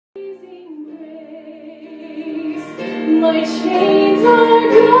My chains are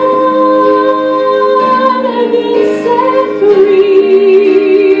gone, I've been set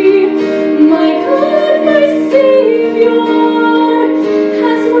free. My God, my Savior,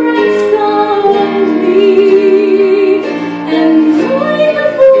 has ransomed me. And like a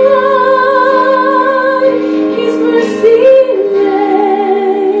flood, His mercy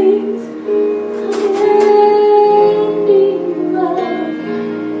lays. Unending love,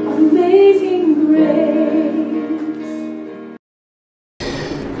 amazing grace.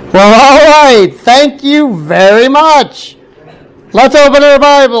 Well, all right. Thank you very much. Let's open our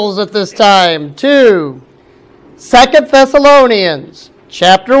Bibles at this time to 2 Thessalonians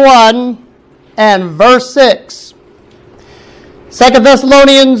chapter 1 and verse 6. 2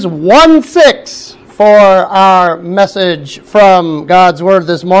 Thessalonians 1:6 for our message from God's Word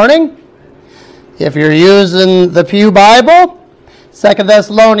this morning. If you're using the Pew Bible, 2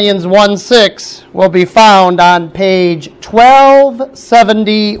 Thessalonians 1:6 will be found on page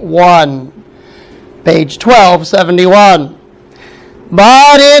 1271. Page 1271.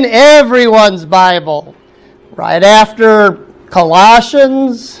 But in everyone's Bible, right after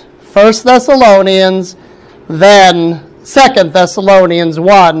Colossians, 1 Thessalonians, then 2 Thessalonians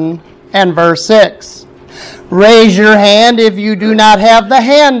 1 and verse 6. Raise your hand if you do not have the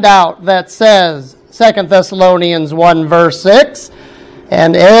handout that says 2 Thessalonians 1 verse 6,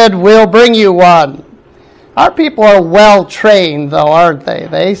 and Ed will bring you one. Our people are well trained though, aren't they?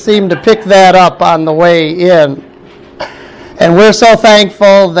 They seem to pick that up on the way in. And we're so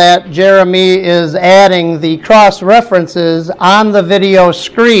thankful that Jeremy is adding the cross-references on the video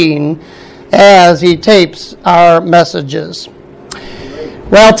screen as he tapes our messages.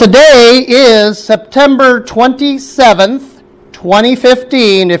 Well, today is September 27th,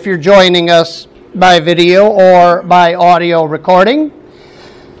 2015, if you're joining us by video or by audio recording.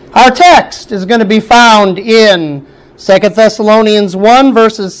 Our text is going to be found in 2 Thessalonians 1,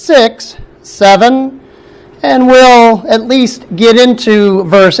 verses 6, 7, and we'll at least get into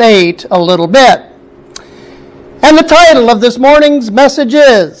verse 8 a little bit. And the title of this morning's message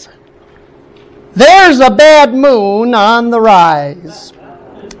is, There's a Bad Moon on the Rise.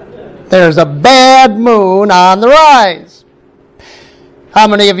 There's a bad moon on the rise. How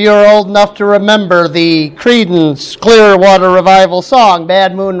many of you are old enough to remember the Creedence Clearwater Revival song,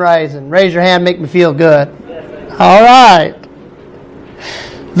 Bad Moon Rising? Raise your hand, make me feel good. All right.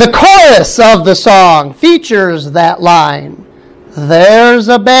 The chorus of the song features that line, There's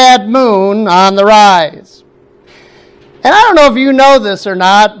a bad moon on the rise. And I don't know if you know this or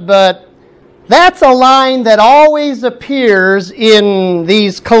not, but that's a line that always appears in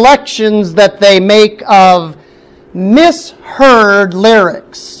these collections that they make of misheard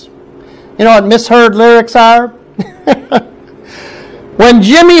lyrics. You know what misheard lyrics are? When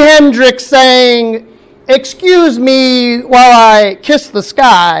Jimi Hendrix sang, "Excuse me while I kiss the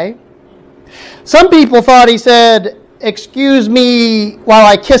sky," some people thought he said, "Excuse me while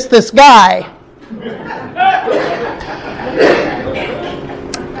I kiss this guy."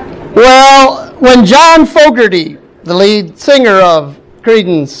 Well, when John Fogerty, the lead singer of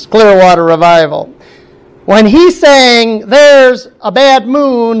Creedence Clearwater Revival, when he sang, "There's a bad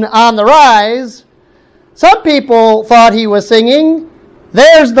moon on the rise," some people thought he was singing,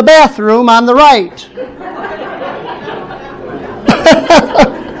 "There's the bathroom on the right."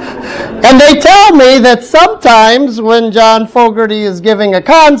 And they tell me that sometimes when John Fogerty is giving a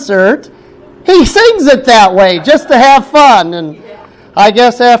concert, he sings it that way just to have fun. And I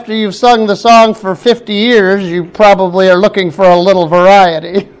guess after you've sung the song for 50 years, you probably are looking for a little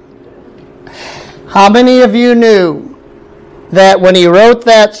variety. How many of you knew that when he wrote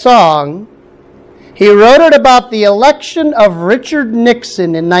that song, he wrote it about the election of Richard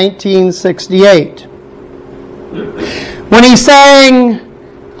Nixon in 1968? When he sang,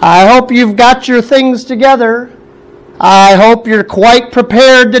 "I hope you've got your things together. I hope you're quite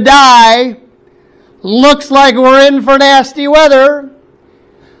prepared to die. Looks like we're in for nasty weather.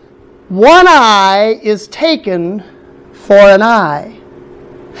 One eye is taken for an eye."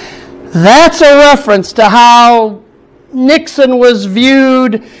 That's a reference to how Nixon was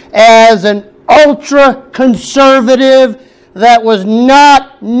viewed as an ultra-conservative that was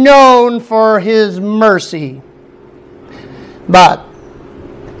not known for his mercy. But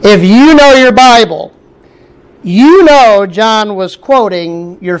if you know your Bible, you know John was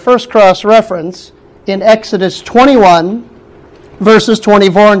quoting your first cross-reference in Exodus 21, verses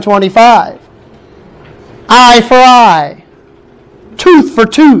 24 and 25. Eye for eye, tooth for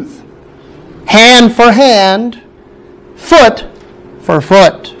tooth, hand for hand, foot for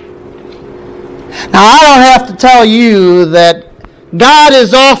foot. Now, I don't have to tell you that God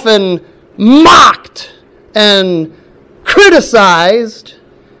is often mocked and criticized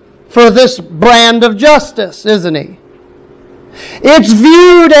for this brand of justice, isn't he? It's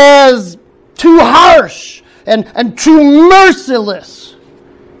viewed as too harsh and too merciless.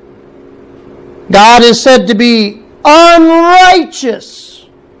 God is said to be unrighteous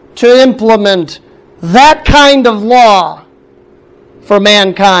to implement that kind of law for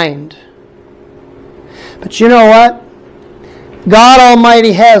mankind. But you know what? God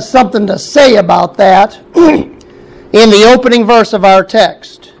Almighty has something to say about that in the opening verse of our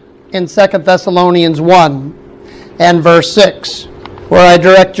text in 2 Thessalonians 1 and verse 6, where I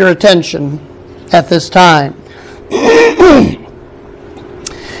direct your attention at this time.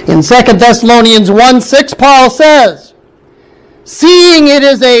 In 2 Thessalonians 1:6, Paul says, "Seeing it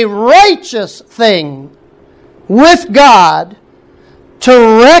is a righteous thing with God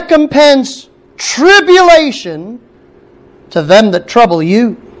to recompense tribulation to them that trouble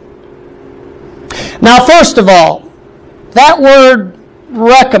you." Now, first of all, that word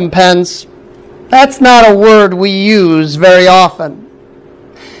recompense, that's not a word we use very often.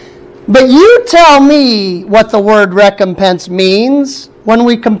 But you tell me what the word recompense means when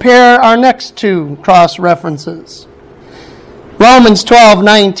we compare our next two cross-references. Romans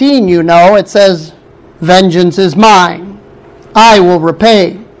 12:19, you know, it says, "Vengeance is mine, I will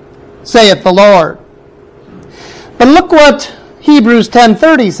repay, saith the Lord." But look what Hebrews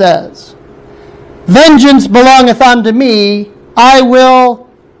 10:30 says. "Vengeance belongeth unto me, I will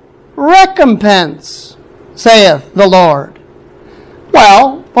recompense, saith the Lord."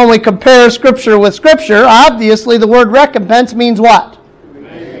 Well, when we compare Scripture with Scripture, obviously the word recompense means what?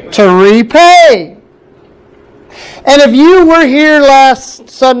 To repay. And if you were here last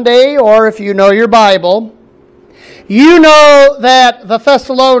Sunday, or if you know your Bible, you know that the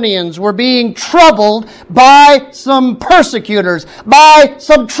Thessalonians were being troubled by some persecutors, by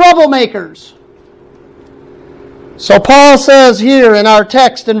some troublemakers. So Paul says here in our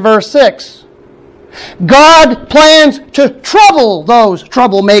text in verse 6, God plans to trouble those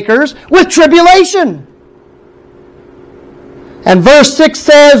troublemakers with tribulation. And verse 6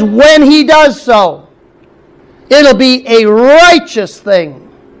 says, when he does so, it'll be a righteous thing.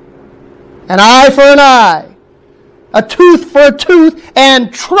 An eye for an eye, a tooth for a tooth,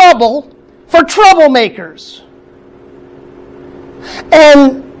 and trouble for troublemakers.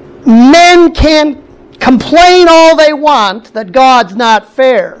 And men can complain all they want that God's not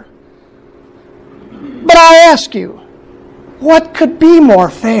fair. But I ask you, what could be more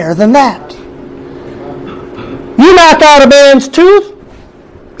fair than that? You knock out a man's tooth,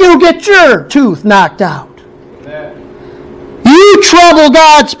 you'll get your tooth knocked out. You trouble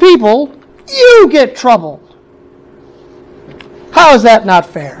God's people, you get troubled. How is that not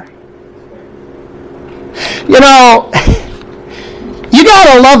fair? You know, you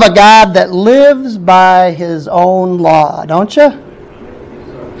got to love a God that lives by his own law, don't you?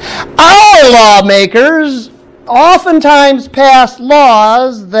 Our lawmakers oftentimes pass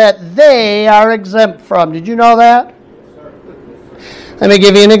laws that they are exempt from. Did you know that? Let me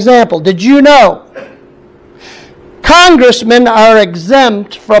give you an example. Did you know congressmen are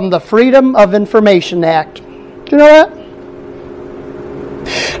exempt from the Freedom of Information Act? Did you know that?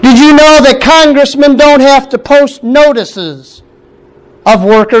 Did you know that congressmen don't have to post notices of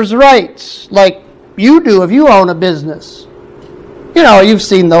workers' rights like you do if you own a business? You know, you've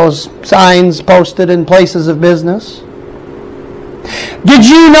seen those signs posted in places of business. Did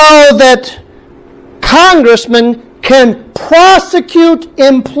you know that congressmen can prosecute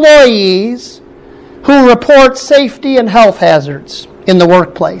employees who report safety and health hazards in the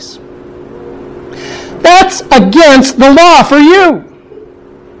workplace? That's against the law for you,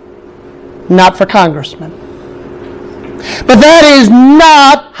 not for congressmen. But that is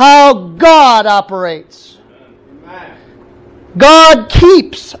not how God operates. God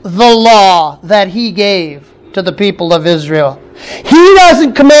keeps the law that he gave to the people of Israel. He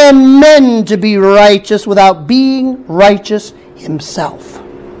doesn't command men to be righteous without being righteous himself.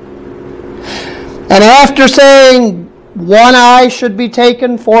 And after saying one eye should be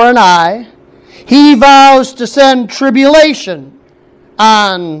taken for an eye, he vows to send tribulation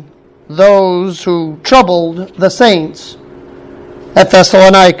on those who troubled the saints at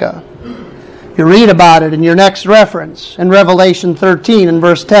Thessalonica. You read about it in your next reference in Revelation 13 and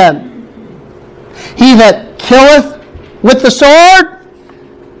verse 10. He that killeth with the sword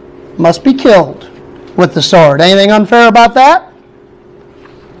must be killed with the sword. Anything unfair about that?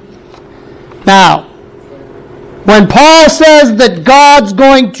 Now, when Paul says that God's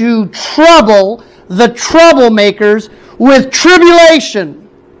going to trouble the troublemakers with tribulation,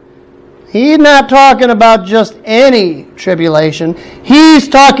 he's not talking about just any tribulation. He's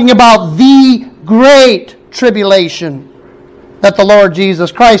talking about the great tribulation that the Lord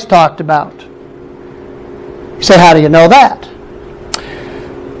Jesus Christ talked about. You say, how do you know that?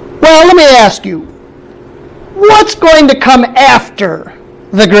 Well, let me ask you, what's going to come after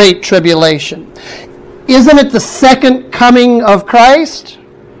the Great Tribulation? Isn't it the second coming of Christ?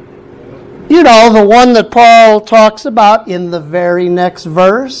 You know, the one that Paul talks about in the very next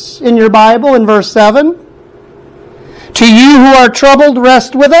verse in your Bible, in verse 7. To you who are troubled,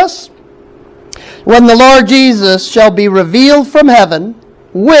 rest with us, when the Lord Jesus shall be revealed from heaven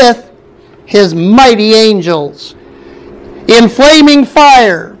with his mighty angels, in flaming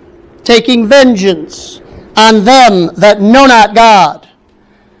fire, taking vengeance on them that know not God,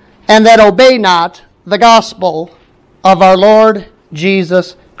 and that obey not the gospel of our Lord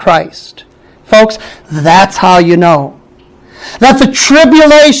Jesus Christ. Folks, that's how you know that the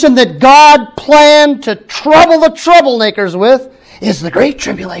tribulation that God planned to trouble the troublemakers with is the Great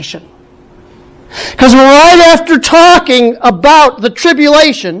Tribulation. Because right after talking about the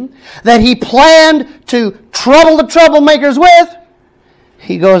tribulation that he planned to trouble the troublemakers with,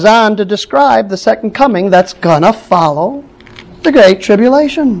 he goes on to describe the second coming that's going to follow the Great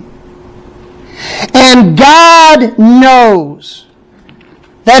Tribulation. And God knows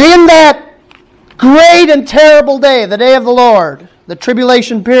that in that great and terrible day, the day of the Lord, the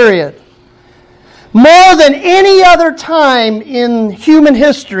tribulation period, more than any other time in human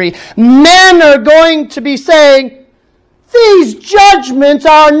history, men are going to be saying, these judgments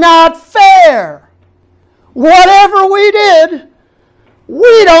are not fair. Whatever we did,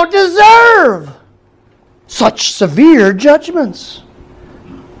 we don't deserve such severe judgments.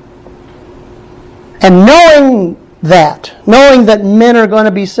 And knowing that men are going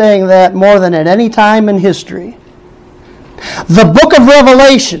to be saying that more than at any time in history, the book of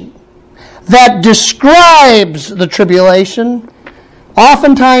Revelation that describes the tribulation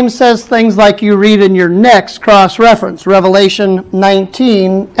oftentimes says things like you read in your next cross-reference, Revelation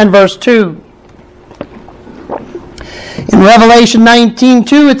 19 and verse 2. In Revelation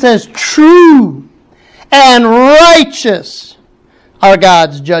 19:2 it says, true and righteous are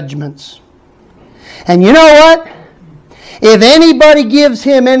God's judgments. And you know what? If anybody gives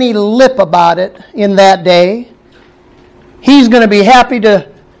him any lip about it in that day, he's going to be happy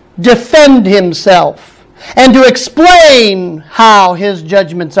to defend himself and to explain how his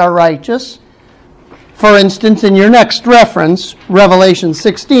judgments are righteous. For instance, in your next reference, Revelation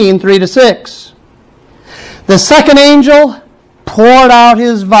 16, 3-6. The second angel poured out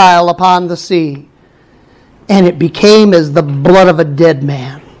his vial upon the sea, and it became as the blood of a dead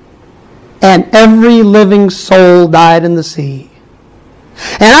man. And every living soul died in the sea.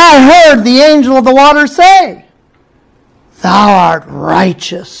 And I heard the angel of the water say, Thou art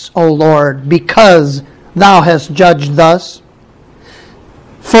righteous, O Lord, because thou hast judged thus.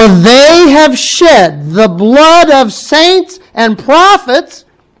 For they have shed the blood of saints and prophets,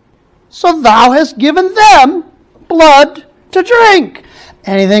 so thou hast given them blood to drink.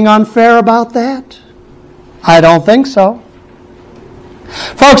 Anything unfair about that? I don't think so.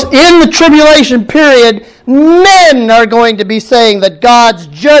 Folks, in the tribulation period, men are going to be saying that God's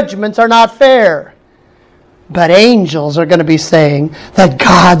judgments are not fair. But angels are going to be saying that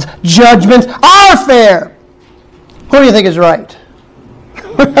God's judgments are fair. Who do you think is right?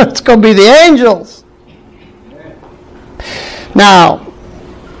 It's going to be the angels. Now,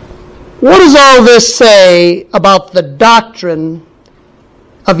 what does all this say about the doctrine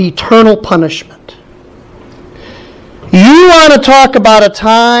of eternal punishment? You want to talk about a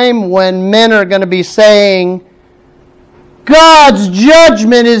time when men are going to be saying, God's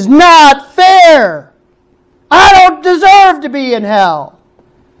judgment is not fair. I don't deserve to be in hell.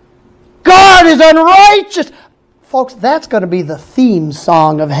 God is unrighteous. Folks, that's going to be the theme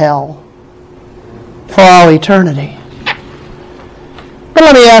song of hell for all eternity. But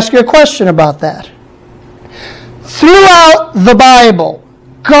let me ask you a question about that. Throughout the Bible,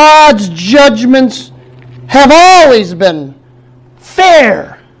 God's judgments have always been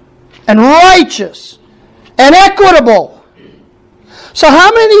fair and righteous and equitable. So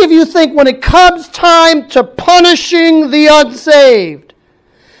how many of you think when it comes time to punishing the unsaved,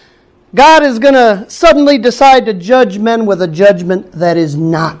 God is going to suddenly decide to judge men with a judgment that is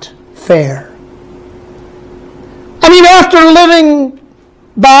not fair? I mean, after living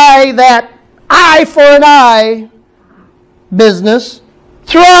by that eye for an eye business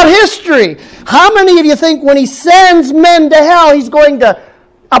throughout history, how many of you think when he sends men to hell, he's going to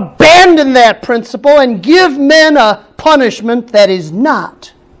abandon that principle and give men a punishment that is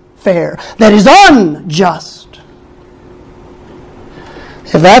not fair, that is unjust?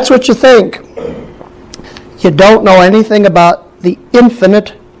 If that's what you think, you don't know anything about the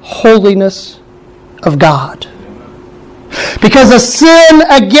infinite holiness of God. Because a sin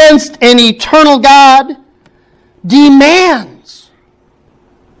against an eternal God demands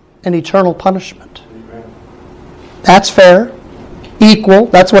an eternal punishment. That's fair. Equal.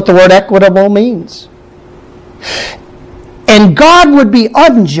 That's what the word equitable means. And God would be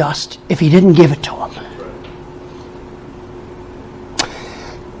unjust if He didn't give it to him.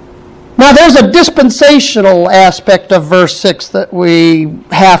 Now there's a dispensational aspect of verse 6 that we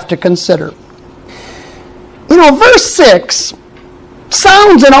have to consider. You know, verse 6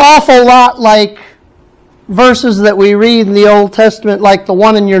 sounds an awful lot like verses that we read in the Old Testament, like the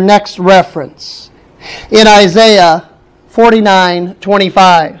one in your next reference, in Isaiah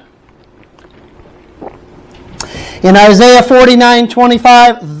 49:25. In Isaiah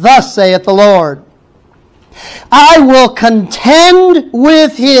 49:25, thus saith the Lord, I will contend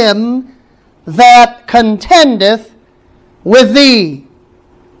with him that contendeth with thee.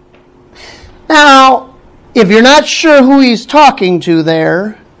 Now, if you're not sure who he's talking to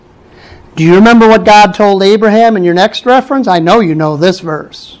there, do you remember what God told Abraham in your next reference? I know you know this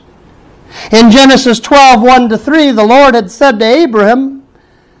verse. In Genesis 12:1-3, the Lord had said to Abraham,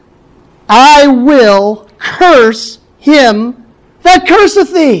 I will curse him that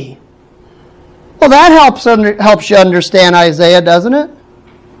curseth thee. Well, that helps you understand Isaiah, doesn't it?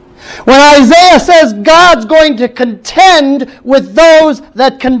 When Isaiah says God's going to contend with those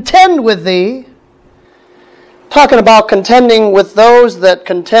that contend with thee, talking about contending with those that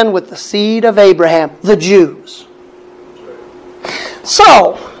contend with the seed of Abraham, the Jews.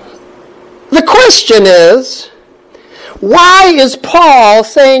 So, the question is, why is Paul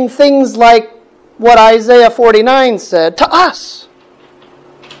saying things like what Isaiah 49 said to us?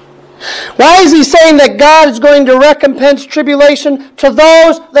 Why is he saying that God is going to recompense tribulation to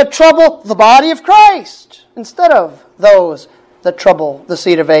those that trouble the body of Christ instead of those that trouble the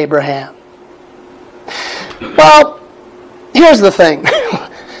seed of Abraham? Well, here's the thing.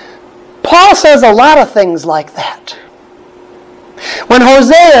 Paul says a lot of things like that. When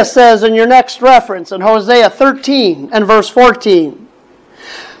Hosea says in your next reference, in Hosea 13 and verse 14,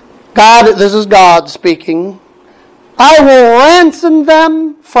 this is God speaking, I will ransom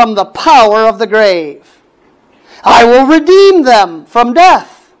them from the power of the grave. I will redeem them from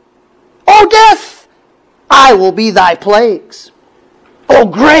death. O death, I will be thy plagues. O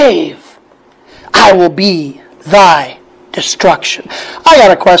grave, I will be thy destruction. I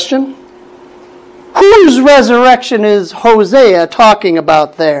got a question. Whose resurrection is Hosea talking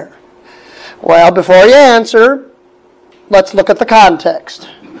about there? Well, before you answer, let's look at the context.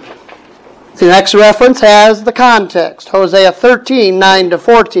 The next reference has the context. Hosea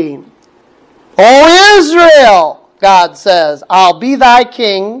 13:9-14. O Israel, God says, I'll be thy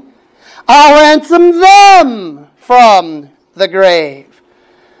king. I'll ransom them from the grave.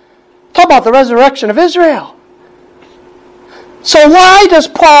 Talk about the resurrection of Israel. So why does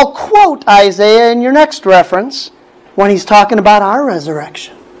Paul quote Isaiah in your next reference when he's talking about our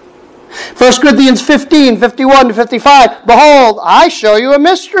resurrection? 1 Corinthians 15:51-55. Behold, I show you a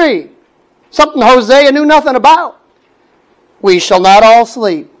mystery. Something Hosea knew nothing about. We shall not all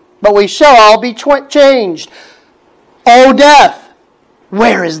sleep, but we shall all be changed. O death,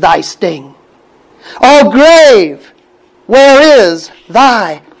 where is thy sting? O grave, where is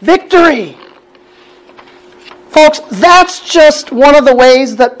thy victory? Folks, that's just one of the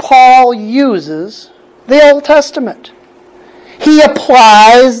ways that Paul uses the Old Testament. He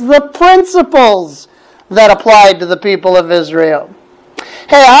applies the principles that applied to the people of Israel.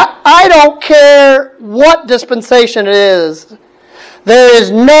 Hey, I don't care what dispensation it is. There is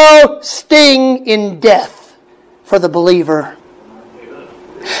no sting in death for the believer.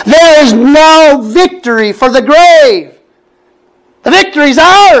 There is no victory for the grave. The victory's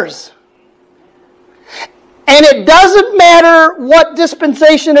ours. And it doesn't matter what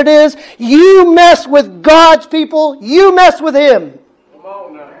dispensation it is. You mess with God's people, you mess with Him.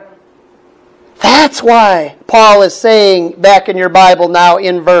 That's why Paul is saying back in your Bible now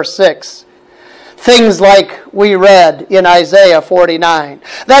in verse 6, things like we read in Isaiah 49,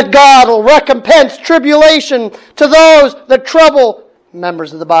 that God will recompense tribulation to those that trouble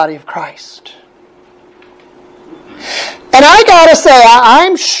members of the body of Christ. And I gotta say,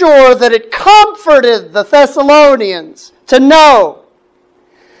 I'm sure that it comforted the Thessalonians to know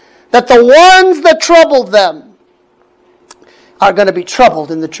that the ones that troubled them are going to be troubled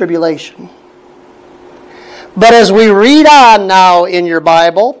in the tribulation. But as we read on now in your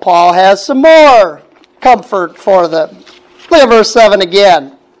Bible, Paul has some more comfort for them. Look at verse 7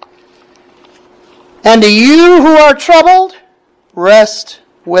 again. And to you who are troubled, rest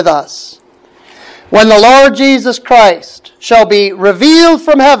with us, when the Lord Jesus Christ shall be revealed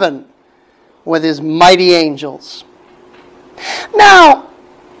from heaven with His mighty angels. Now,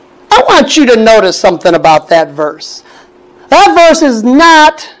 I want you to notice something about that verse. That verse is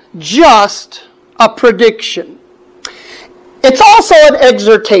not just a prediction. It's also an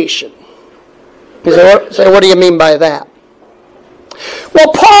exhortation. You say, what do you mean by that?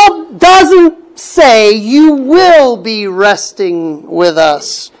 Well, Paul doesn't say you will be resting with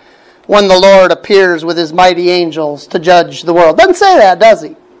us when the Lord appears with his mighty angels to judge the world. Doesn't say that, does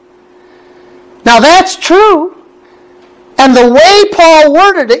he? Now that's true. And the way Paul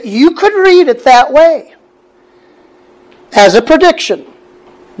worded it, you could read it that way. As a prediction.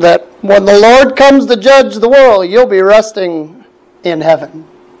 That when the Lord comes to judge the world, you'll be resting in heaven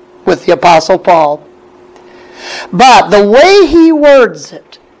with the Apostle Paul. But the way he words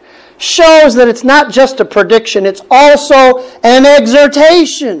it shows that it's not just a prediction, it's also an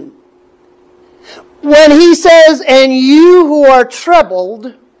exhortation. When he says, and you who are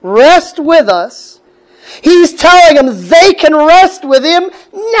troubled, rest with us, he's telling them they can rest with him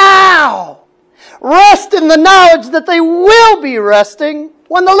now. Rest in the knowledge that they will be resting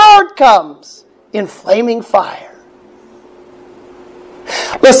when the Lord comes in flaming fire.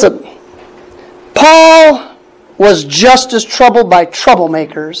 Listen, Paul was just as troubled by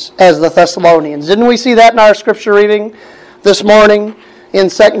troublemakers as the Thessalonians. Didn't we see that in our scripture reading this morning in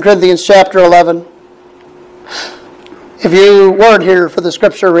 2 Corinthians chapter 11? If you weren't here for the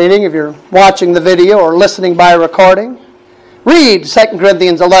scripture reading, if you're watching the video or listening by recording, read 2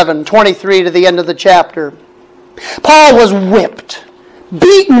 Corinthians 11, 23 to the end of the chapter. Paul was whipped,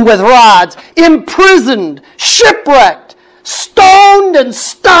 beaten with rods, imprisoned, shipwrecked, stoned and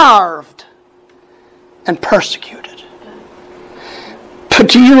starved, and persecuted. But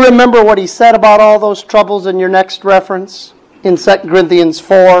do you remember what he said about all those troubles in your next reference? In 2 Corinthians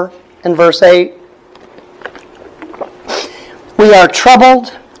 4 and verse 8. We are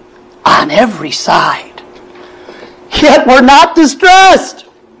troubled on every side, yet we're not distressed.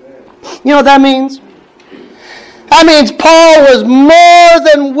 You know what that means? That means Paul was more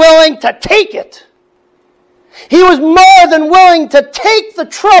than willing to take it. He was more than willing to take the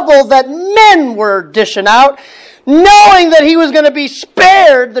trouble that men were dishing out, knowing that he was going to be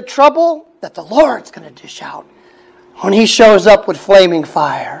spared the trouble that the Lord's going to dish out when he shows up with flaming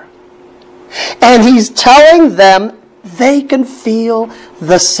fire. And he's telling them they can feel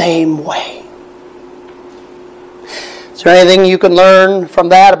the same way. Is there anything you can learn from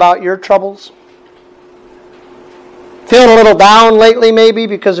that about your troubles? Feeling a little down lately maybe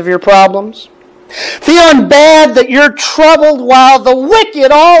because of your problems? Feeling bad that you're troubled while the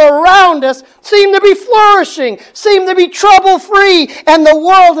wicked all around us seem to be flourishing, seem to be trouble-free, and the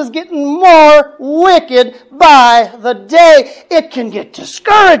world is getting more wicked by the day. It can get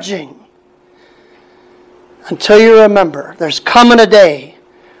discouraging. Until you remember, there's coming a day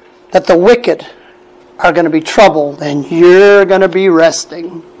that the wicked are going to be troubled and you're going to be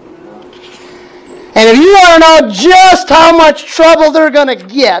resting. And if you want to know just how much trouble they're going to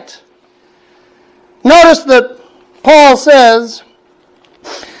get, notice that Paul says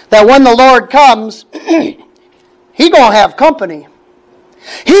that when the Lord comes, He's going to have company.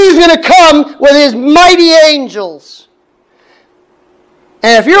 He's going to come with His mighty angels.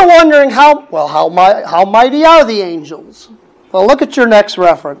 And if you're wondering how mighty are the angels? Well, look at your next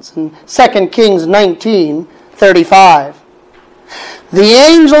reference in 2 Kings 19:35. The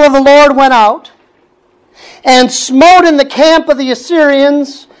angel of the Lord went out and smote in the camp of the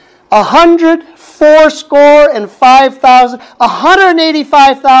Assyrians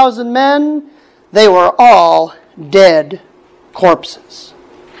 185,000 men. They were all dead corpses.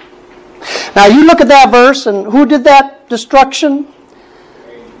 Now you look at that verse, and who did that destruction?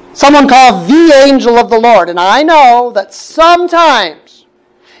 Someone called the angel of the Lord. And I know that sometimes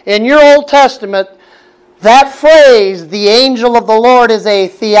in your Old Testament, that phrase, the angel of the Lord, is a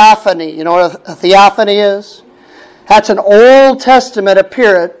theophany. You know what a theophany is? That's an Old Testament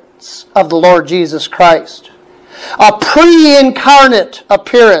appearance of the Lord Jesus Christ. A pre-incarnate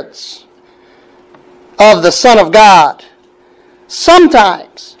appearance of the Son of God.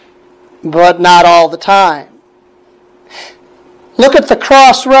 Sometimes, but not all the time. Look at the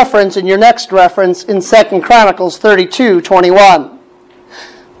cross-reference in your next reference in 2 Chronicles 32:21.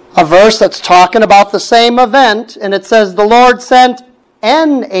 A verse that's talking about the same event, and it says, the Lord sent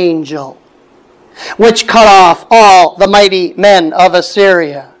an angel, which cut off all the mighty men of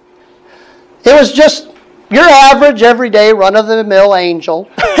Assyria. It was just your average, everyday, run-of-the-mill angel.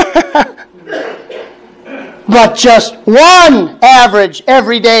 But just one average,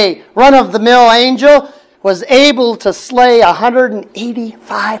 everyday, run-of-the-mill angel was able to slay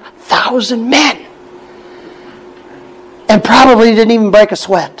 185,000 men. And probably didn't even break a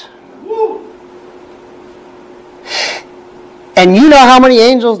sweat. And you know how many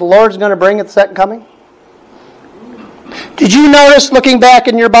angels the Lord's going to bring at the second coming? Did you notice, looking back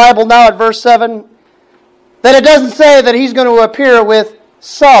in your Bible now at verse 7, that it doesn't say that He's going to appear with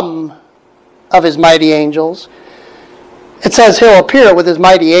some of His mighty angels. It says He'll appear with His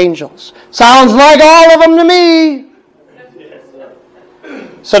mighty angels. Sounds like all of them to me.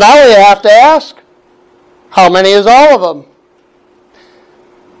 So now we have to ask, how many is all of them?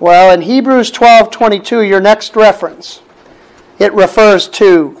 Well, in Hebrews 12:22, your next reference, it refers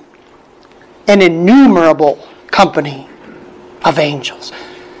to an innumerable company of angels.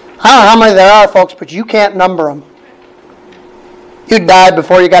 I don't know how many there are, folks, but you can't number them. You'd die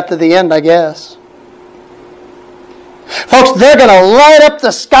before you got to the end, I guess. Folks, they're going to light up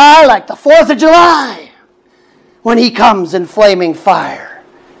the sky like the 4th of July when He comes in flaming fire,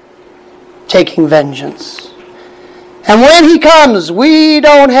 taking vengeance. And when He comes, we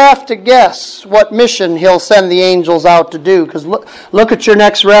don't have to guess what mission He'll send the angels out to do. Because look at your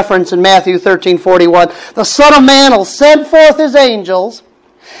next reference in Matthew 13:41. The Son of Man will send forth His angels,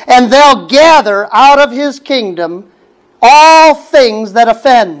 and they'll gather out of His kingdom all things that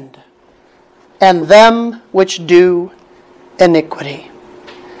offend, and them which do iniquity.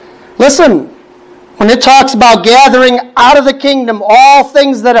 Listen, when it talks about gathering out of the kingdom all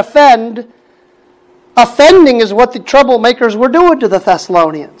things that offend, offending is what the troublemakers were doing to the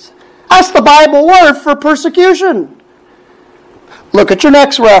Thessalonians. That's the Bible word for persecution. Look at your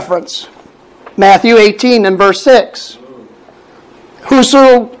next reference. Matthew 18 and verse 6.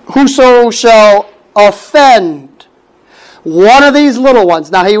 Whoso shall offend one of these little ones.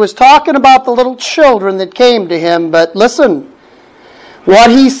 Now he was talking about the little children that came to Him, but listen.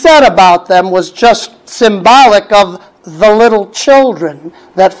 What He said about them was just symbolic of the little children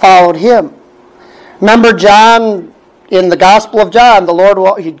that followed Him. Remember John, in the Gospel of John, the Lord,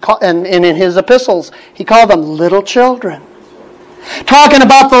 and in His epistles, He called them little children. Talking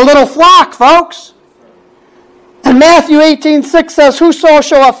about the little flock, folks. And Matthew 18:6 says, Whoso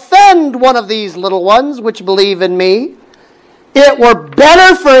shall offend one of these little ones which believe in Me, it were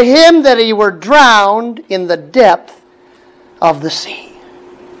better for him that he were drowned in the depth of the sea.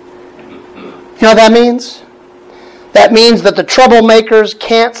 You know what that means? That means that the troublemakers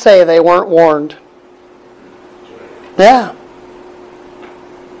can't say they weren't warned. Yeah.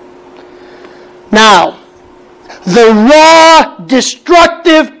 Now, the raw,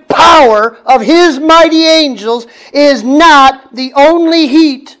 destructive power of His mighty angels is not the only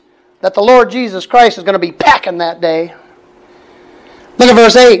heat that the Lord Jesus Christ is going to be packing that day. Look at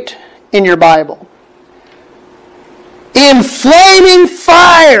verse 8 in your Bible. In flaming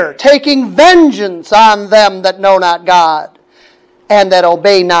fire, taking vengeance on them that know not God, and that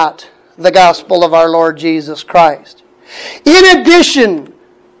obey not the gospel of our Lord Jesus Christ. In addition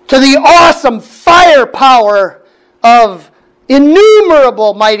to the awesome firepower of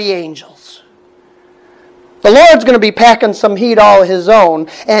innumerable mighty angels, the Lord's going to be packing some heat all His own,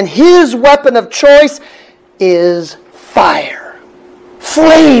 and His weapon of choice is fire.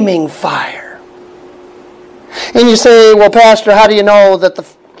 Flaming fire. And you say, well, Pastor, how do you know that the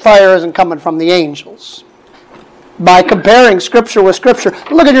fire isn't coming from the angels? By comparing Scripture with Scripture.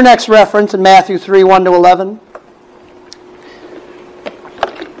 Look at your next reference in Matthew 3, 1-11.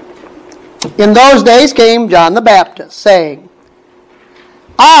 In those days came John the Baptist, saying,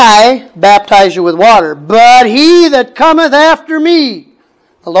 I baptize you with water, but He that cometh after me,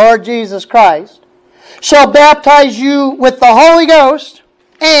 the Lord Jesus Christ, shall baptize you with the Holy Ghost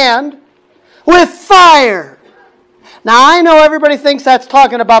and with fire. Now, I know everybody thinks that's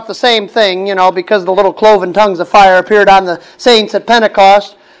talking about the same thing, because the little cloven tongues of fire appeared on the saints at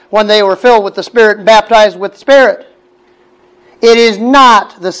Pentecost when they were filled with the Spirit and baptized with the Spirit. It is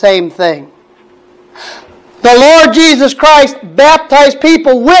not the same thing. The Lord Jesus Christ baptized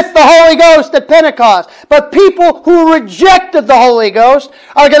people with the Holy Ghost at Pentecost. But people who rejected the Holy Ghost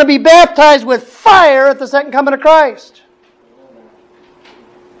are going to be baptized with fire at the second coming of Christ.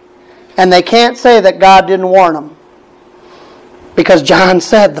 And they can't say that God didn't warn them. Because John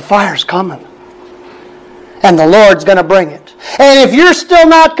said the fire's coming. And the Lord's going to bring it. And if you're still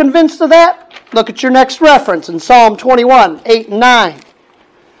not convinced of that, look at your next reference in Psalm 21, 8 and 9.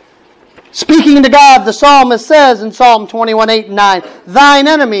 Speaking to God, the psalmist says in Psalm 21, 8 and 9, Thine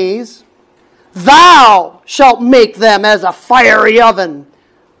enemies, Thou shalt make them as a fiery oven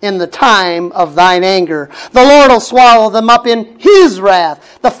in the time of Thine anger. The Lord will swallow them up in His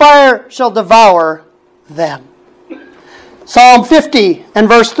wrath. The fire shall devour them. Psalm 50 and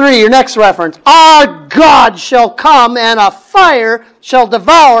verse 3, your next reference. Our God shall come and a fire shall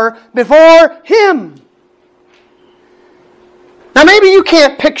devour before Him. Now maybe you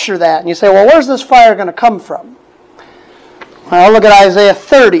can't picture that and you say, well, where's this fire going to come from? Well, look at Isaiah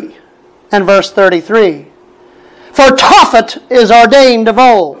 30 and verse 33. For Tophet is ordained of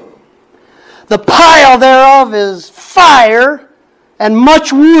old. The pile thereof is fire and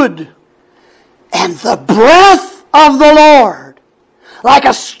much wood. And the breath of the Lord, like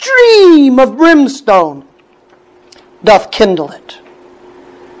a stream of brimstone, doth kindle it.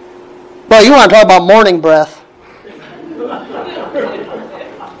 Well, you want to talk about morning breath.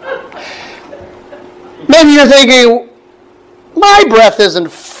 Maybe you're thinking, my breath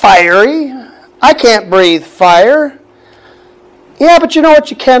isn't fiery. I can't breathe fire. Yeah, but you know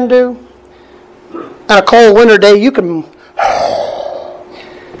what you can do? On a cold winter day, you can...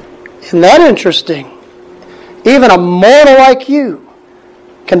 Isn't that interesting? Even a mortal like you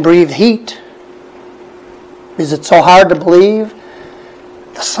can breathe heat. Is it so hard to believe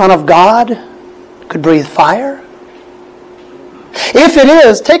the Son of God could breathe fire? If it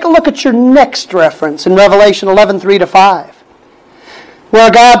is, take a look at your next reference in Revelation 11:3-5.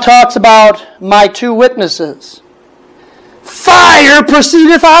 Where God talks about my two witnesses. Fire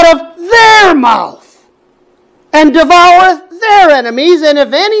proceedeth out of their mouth, and devoureth their enemies, and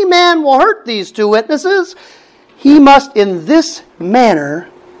if any man will hurt these two witnesses, he must in this manner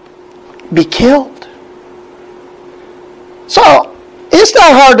be killed. So, it's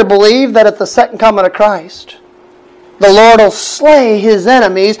not hard to believe that at the second coming of Christ, the Lord will slay his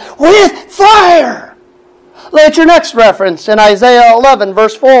enemies with fire. Look at your next reference in Isaiah 11,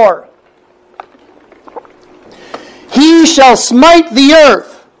 verse 4. He shall smite the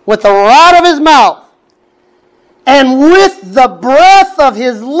earth with the rod of his mouth, and with the breath of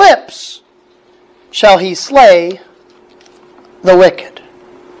his lips shall he slay the wicked.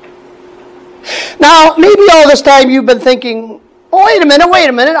 Now, maybe all this time you've been thinking, oh, wait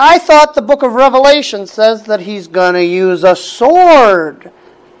a minute. I thought the book of Revelation says that he's going to use a sword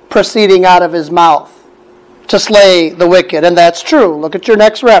proceeding out of his mouth to slay the wicked. And that's true. Look at your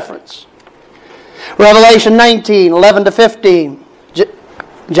next reference. Revelation 19, 11-15.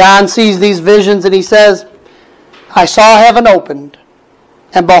 John sees these visions and he says, I saw heaven opened,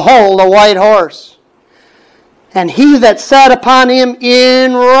 and behold, a white horse. And he that sat upon him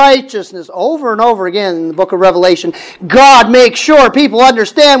in righteousness. Over and over again in the book of Revelation, God makes sure people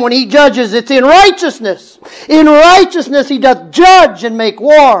understand when he judges, it's in righteousness. In righteousness he doth judge and make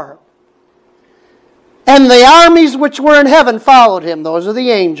war. And the armies which were in heaven followed him. Those are the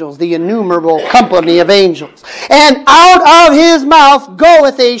angels, the innumerable company of angels. And out of his mouth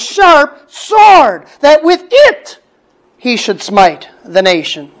goeth a sharp sword, that with it he should smite the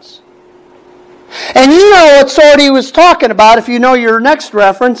nations. And you know what sword he was talking about if you know your next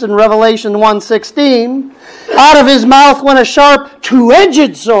reference in Revelation 1:16. Out of his mouth went a sharp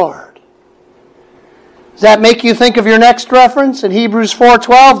two-edged sword. Does that make you think of your next reference in Hebrews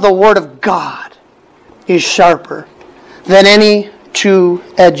 4:12? The Word of God is sharper than any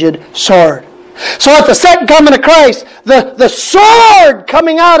two-edged sword. So at the second coming of Christ, the sword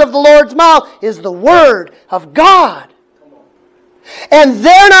coming out of the Lord's mouth is the Word of God. And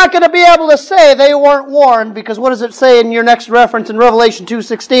they're not going to be able to say they weren't warned, because what does it say in your next reference in Revelation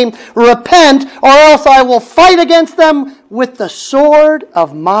 2:16? Repent, or else I will fight against them with the sword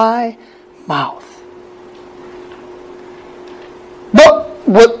of my mouth.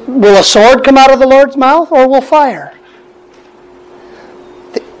 But will a sword come out of the Lord's mouth, or will fire?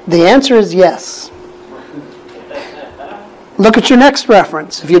 The answer is yes. Look at your next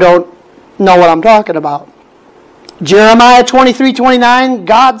reference if you don't know what I'm talking about. Jeremiah 23:29,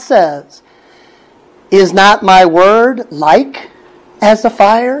 God says, Is not my word like as the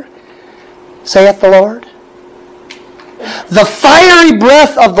fire, saith the Lord? The fiery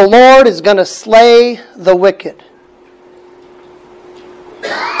breath of the Lord is going to slay the wicked.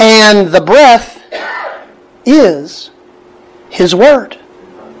 And the breath is His Word.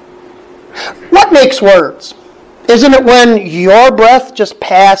 What makes words? Isn't it when your breath just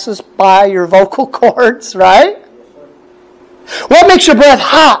passes by your vocal cords, right? What makes your breath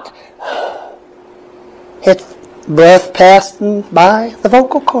hot? It's breath passing by the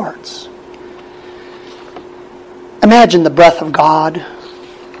vocal cords. Imagine the breath of God.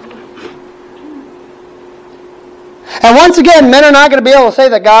 And once again, men are not going to be able to say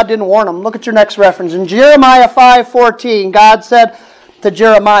that God didn't warn them. Look at your next reference. In Jeremiah 5:14, God said to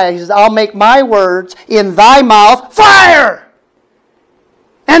Jeremiah, He says, I'll make my words in thy mouth fire.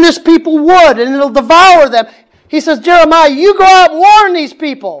 And this people would, and it'll devour them. He says, Jeremiah, you go out and warn these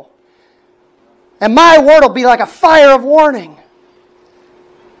people. And my word will be like a fire of warning.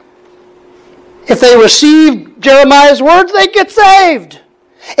 If they received Jeremiah's words, they'd get saved.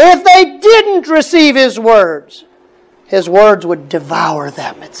 If they didn't receive his words would devour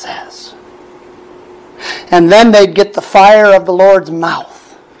them, it says. And then they'd get the fire of the Lord's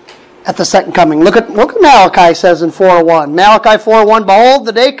mouth at the second coming. Look at Malachi says in 4:1. Malachi 4:1, behold,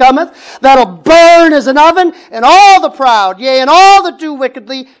 the day cometh, that'll burn as an oven, and all the proud, yea, and all that do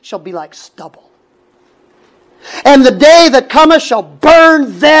wickedly, shall be like stubble. And the day that cometh shall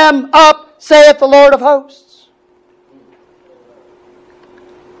burn them up, saith the Lord of hosts.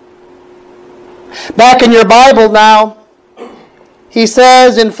 Back in your Bible now, he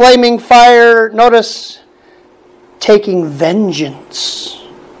says in flaming fire, notice, taking vengeance.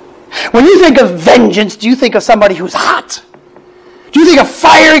 When you think of vengeance, do you think of somebody who's hot? Do you think of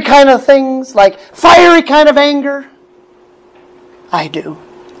fiery kind of things, like fiery kind of anger? I do.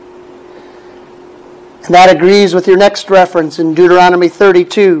 And that agrees with your next reference in Deuteronomy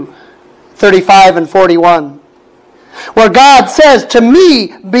 32, 35 and 41. Where God says, to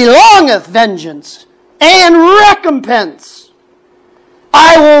me belongeth vengeance and recompense.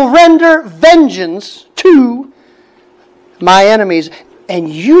 I will render vengeance to my enemies. And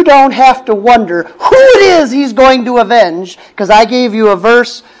you don't have to wonder who it is he's going to avenge, because I gave you a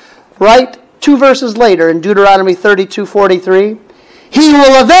verse, right, 2 verses later in Deuteronomy 32:43. He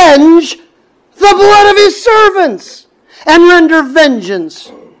will avenge the blood of his servants and render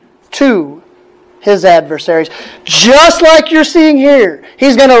vengeance to his adversaries. Just like you're seeing here,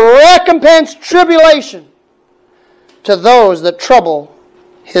 he's going to recompense tribulation to those that trouble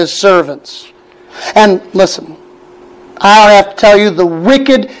his servants. And listen, I don't have to tell you, the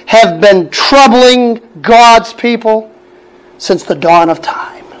wicked have been troubling God's people since the dawn of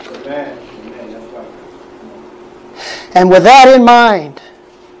time. Amen. And with that in mind,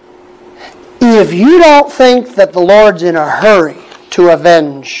 if you don't think that the Lord's in a hurry to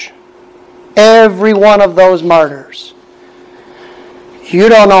avenge every one of those martyrs, you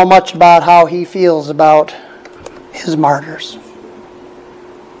don't know much about how he feels about his martyrs.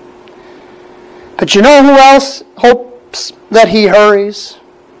 But you know who else hopes that he hurries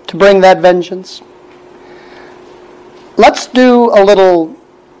to bring that vengeance? Let's do a little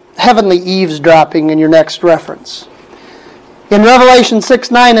heavenly eavesdropping in your next reference. In Revelation 6,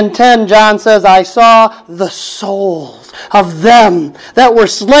 9, and 10, John says, I saw the souls of them that were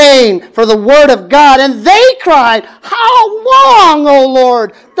slain for the word of God, and they cried, how long, O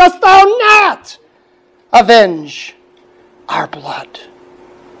Lord, dost thou not avenge our blood?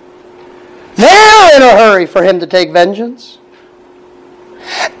 They're in a hurry for him to take vengeance.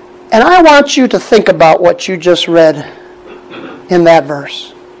 And I want you to think about what you just read in that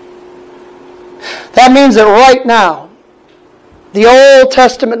verse. That means that right now, the Old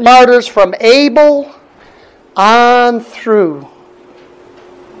Testament martyrs from Abel on through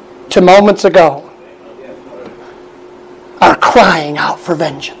to moments ago are crying out for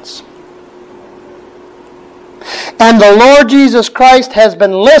vengeance. And the Lord Jesus Christ has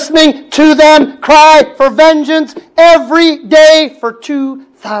been listening to them cry for vengeance every day for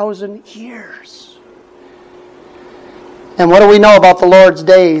 2,000 years. And what do we know about the Lord's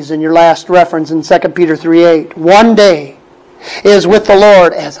days in your last reference in 2 Peter 3:8? One day is with the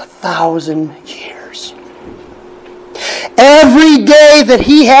Lord as 1,000 years. Every day that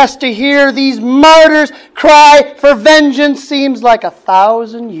he has to hear these martyrs cry for vengeance seems like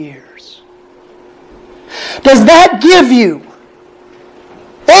 1,000 years. Does that give you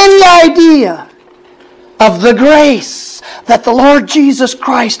any idea of the grace that the Lord Jesus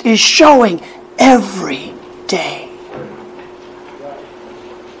Christ is showing every day?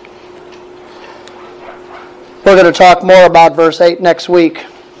 We're going to talk more about verse 8 next week.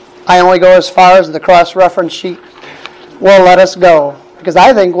 I only go as far as the cross-reference sheet will let us go, because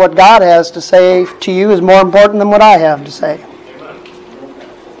I think what God has to say to you is more important than what I have to say.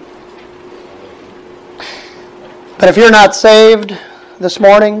 But if you're not saved this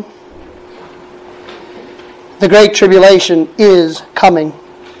morning, the Great Tribulation is coming.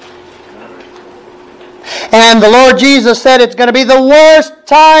 And the Lord Jesus said it's going to be the worst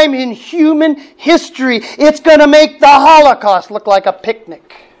time in human history. It's going to make the Holocaust look like a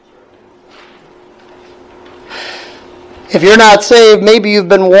picnic. If you're not saved, maybe you've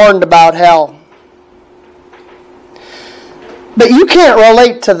been warned about hell. But you can't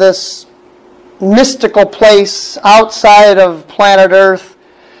relate to this mystical place outside of planet Earth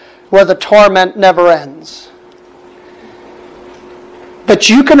where the torment never ends. But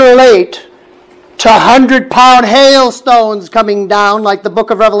you can relate to 100-pound hailstones coming down, like the book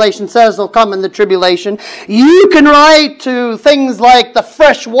of Revelation says will come in the tribulation. You can relate to things like the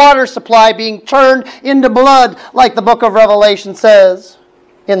fresh water supply being turned into blood, like the book of Revelation says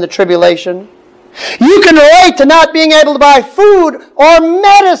in the tribulation. You can relate to not being able to buy food or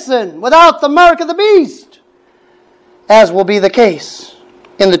medicine without the mark of the beast, as will be the case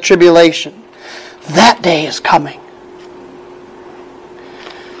in the tribulation. That day is coming.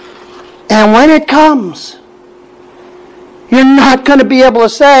 And when it comes, you're not going to be able to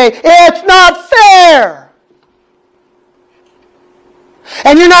say, it's not fair.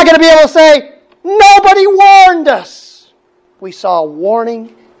 And you're not going to be able to say, nobody warned us. We saw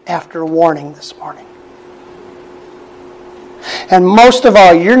warning after warning this morning. And most of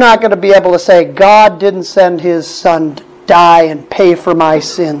all, you're not going to be able to say, God didn't send His Son to die and pay for my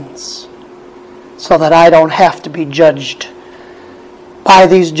sins so that I don't have to be judged by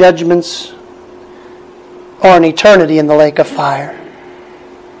these judgments or an eternity in the lake of fire.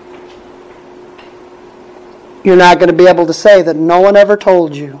 You're not going to be able to say that no one ever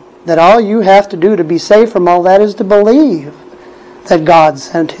told you that all you have to do to be saved from all that is to believe that God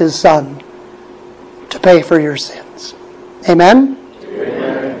sent His Son to pay for your sins. Amen?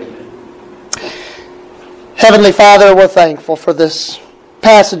 Amen. Heavenly Father, we're thankful for this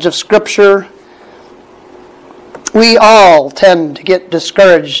passage of Scripture. We all tend to get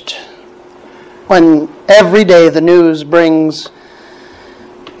discouraged when every day the news brings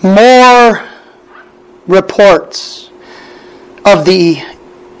more reports of the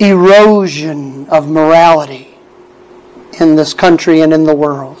erosion of morality in this country and in the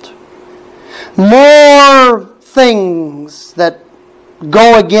world. More things that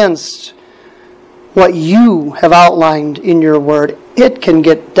go against what you have outlined in your word. It can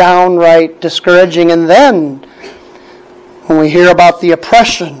get downright discouraging. And then when we hear about the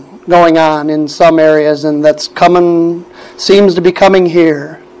oppression going on in some areas, and that's coming, seems to be coming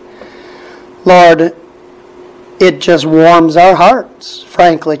here, Lord, it just warms our hearts,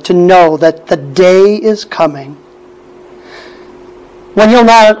 frankly, to know that the day is coming when you'll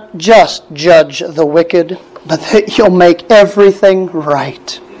not just judge the wicked, but that you'll make everything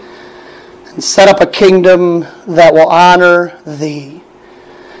right and set up a kingdom that will honor Thee,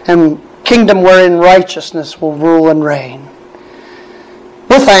 and kingdom wherein righteousness will rule and reign.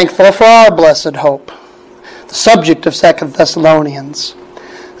 We're thankful for our blessed hope, the subject of 2 Thessalonians,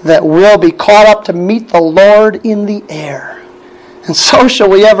 that we'll be caught up to meet the Lord in the air. And so shall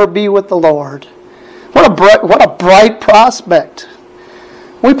we ever be with the Lord. What a bright prospect.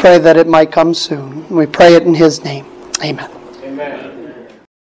 We pray that it might come soon. We pray it in His name. Amen.